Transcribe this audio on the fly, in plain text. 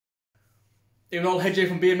Even all Hedgey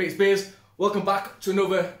from Beer Makes Beers. Welcome back to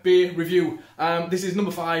another beer review. This is number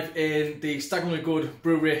 5 in the Staggeringly Good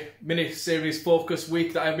Brewery mini series focus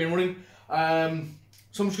week that I've been running. So I'm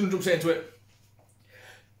just going to jump straight into it.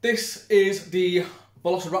 This is the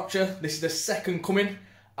Velocirapture. This is the second coming,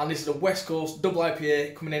 and this is a West Coast double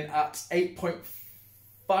IPA coming in at 8.5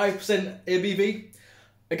 ABV.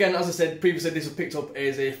 Again, as I said previously, this was picked up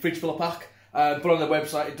as a fridge filler pack. But on the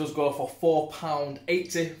website it does go for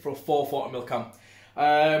 £4.80 for a 440ml can.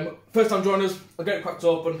 First time joining us, I'll get it cracked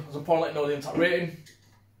open as I'm pouring, letting you know the untapped rating.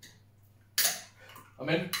 I'm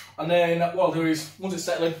in. And then what I'll do is, once it's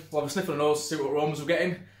settling, we'll have a sniff of the nose, see what aromas we're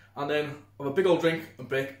getting, and then have a big old drink and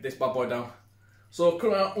break this bad boy down. So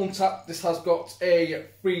currently untapped, this has got a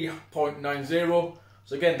 3.90.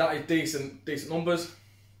 So again, that is decent numbers.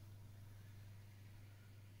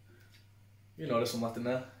 You know there's some left in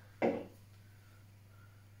there.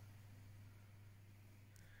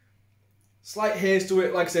 Slight haze to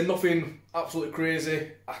it, like I said, nothing absolutely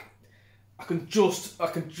crazy. I can just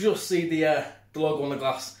see the logo on the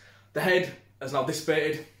glass. The head has now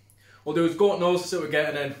dissipated. What we'll do is go at nose, see what we get,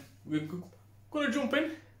 and then we're gonna jump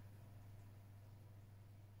in.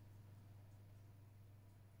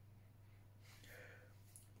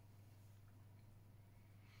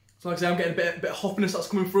 So like I say, I'm getting a bit of hoppiness that's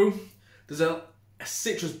coming through. There's a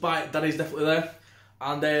citrus bite that is definitely there.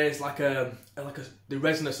 And there's the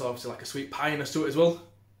resinous, obviously, like a sweet pineness to it as well.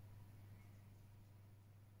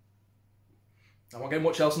 I won't get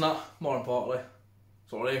much else than that, more importantly.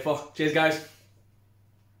 That's what we're here for. Cheers, guys.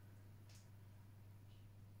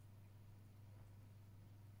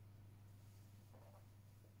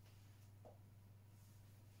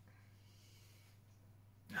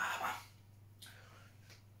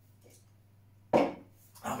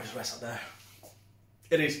 I'll just rest up there.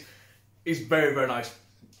 It's very, very nice.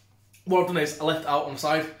 What I've done is I left it out on the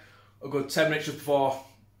side a good 10 minutes just before,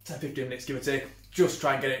 10-15 minutes give or take, just to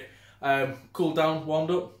try and get it cooled down,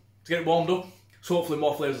 warmed up. To get it warmed up, so hopefully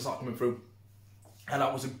more flavours will start coming through. And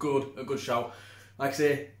that was a good shout. Like I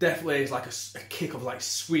say, definitely is like a kick of like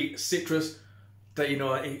sweet citrus that, you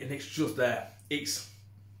know, and it's just there. There's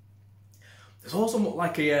also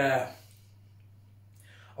like I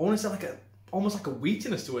want to say like almost like a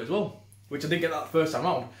wheatiness to it as well, which I didn't get that the first time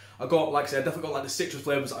round. I got, like I said, I definitely got like the citrus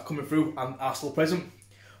flavours that are coming through and are still present.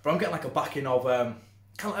 But I'm getting like a backing of,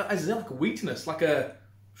 kind of, is there like a wheatiness, like a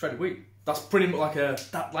shredded wheat? That's pretty much like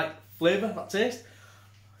that like flavour, that taste.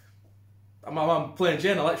 I'm playing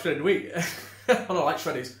Jane, I like shredded wheat. I don't like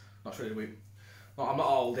shreddies, not shredded wheat. No, I'm not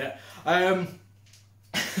old yet. But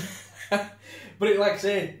like I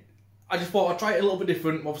say, I just thought I'd try it a little bit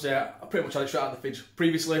different. Obviously, I pretty much had it straight out of the fridge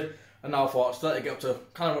previously. And now I thought I'd start to get up to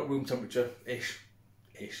kind of room temperature-ish.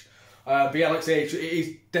 But yeah, like I say, it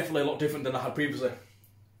is definitely a lot different than I had previously.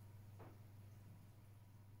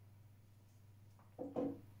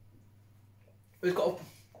 It's got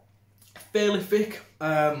a fairly thick,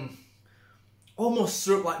 almost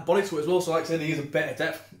syrup-like body to it as well. So like I said, there is a better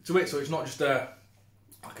depth to it. So it's not just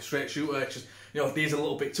like a straight shooter. It's just, you know, there's a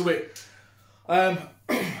little bit to it.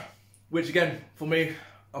 Which again, for me,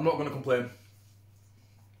 I'm not going to complain.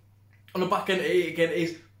 On the back end, it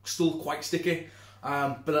is still quite sticky,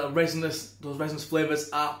 but those resinous flavours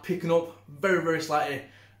are picking up very, very slightly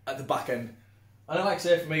at the back end. And then, like I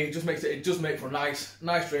say, for me, it just makes for a nice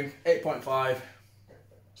drink. 8.5.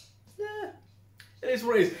 Yeah, it is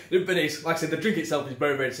what it is. But it is, like I said, the drink itself is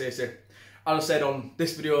very, very tasty. As I said on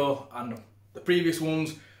this video and the previous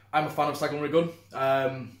ones, I'm a fan of Staggeringly Good.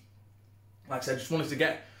 Like I said, just wanted to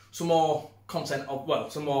get some more content of, well,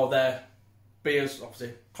 some more of their beers,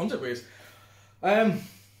 obviously, content beers.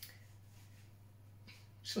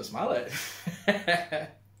 Just gonna smile at it.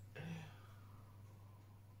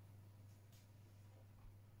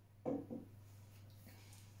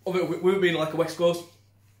 With it being like a West Coast,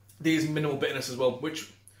 there's minimal bitterness as well,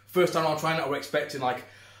 which first time I'm trying it, I was expecting like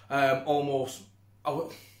almost, I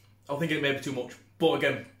was thinking it may be too much. But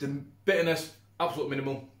again, the bitterness, absolute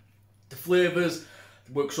minimal. The flavours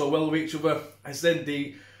work so well with each other. And then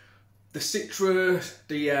the citrus,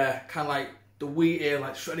 the kind of like the wheaty,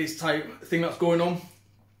 like shreddies type thing that's going on.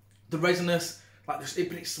 The resinous, like but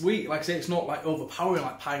it's sweet. Like I say, it's not like overpowering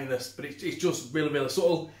like pininess, but it's just really, really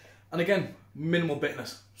subtle. And again, minimal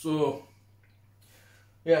bitterness. So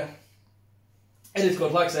yeah, it is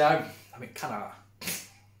good. Like I say, I mean, can art.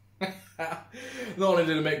 Not only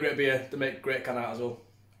do they make great beer, they make great can art as well.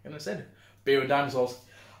 And I said, beer and dinosaurs.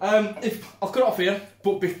 If I'll cut it off here,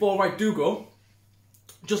 but before I do go,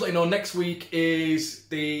 just let you know, next week is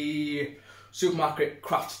the Supermarket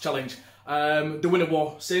Craft Challenge. The winner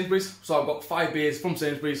was Sainsbury's, so I've got 5 beers from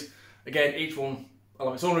Sainsbury's. Again, each one I'll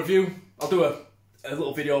have its own review. I'll do a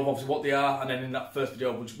little video of obviously what they are, and then in that first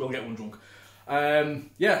video we'll get one drunk.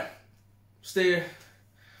 Yeah, stay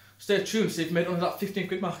tuned, see if you made it under that 15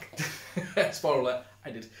 quid mark. Spoiler alert,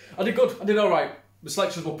 I did good, I did alright, the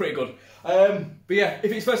selections were pretty good. But yeah,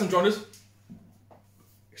 if it's first time joiners,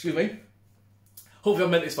 excuse me, hopefully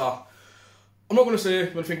I've made it this far. I'm not going to say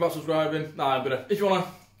when you think about subscribing, nah, I'm going to, if you want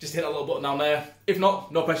to, just hit that little button down there. If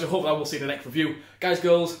not, no pressure, hopefully I will see you in the next review. Guys,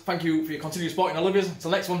 girls, thank you for your continued support and I love you. Until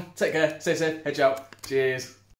next one, take care, stay safe, hedge out, cheers.